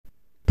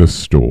the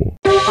store.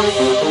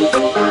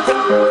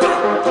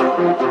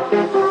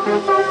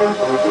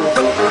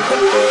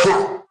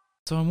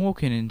 So I'm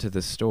walking into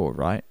the store,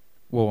 right?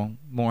 Well,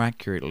 more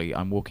accurately,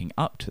 I'm walking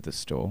up to the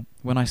store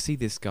when I see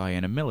this guy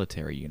in a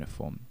military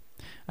uniform.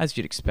 As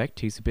you'd expect,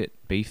 he's a bit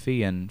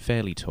beefy and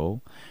fairly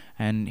tall,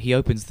 and he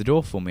opens the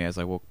door for me as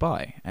I walk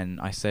by, and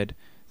I said,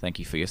 "Thank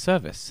you for your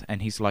service."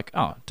 And he's like,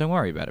 "Oh, don't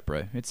worry about it,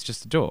 bro. It's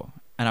just a door."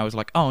 And I was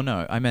like, "Oh,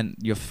 no, I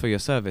meant for your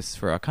service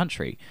for our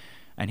country."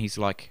 And he's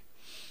like,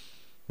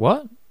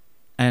 "What?"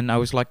 And I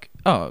was like,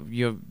 "Oh,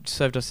 you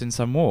served us in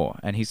some war."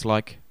 And he's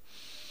like,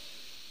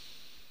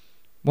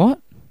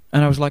 "What?"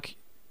 And I was like,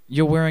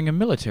 "You're wearing a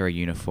military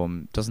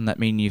uniform. Doesn't that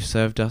mean you've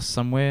served us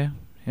somewhere?"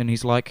 And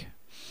he's like,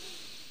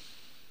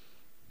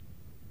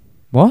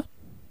 "What?"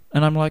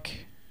 And I'm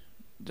like,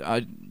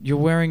 "You're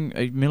wearing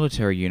a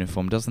military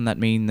uniform. Doesn't that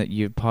mean that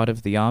you're part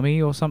of the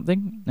army or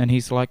something?" And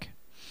he's like,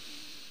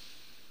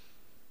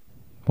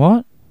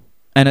 "What?"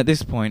 And at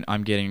this point,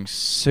 I'm getting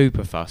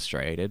super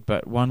frustrated,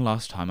 but one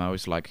last time I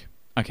was like,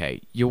 "Okay,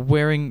 you're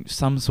wearing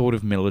some sort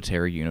of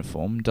military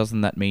uniform.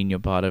 Doesn't that mean you're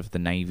part of the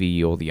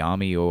Navy or the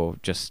Army or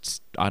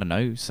just, I don't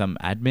know, some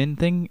admin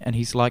thing?" And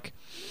he's like,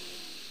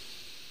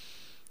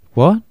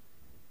 "What?"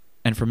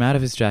 And from out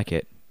of his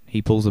jacket,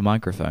 he pulls a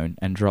microphone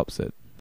and drops it.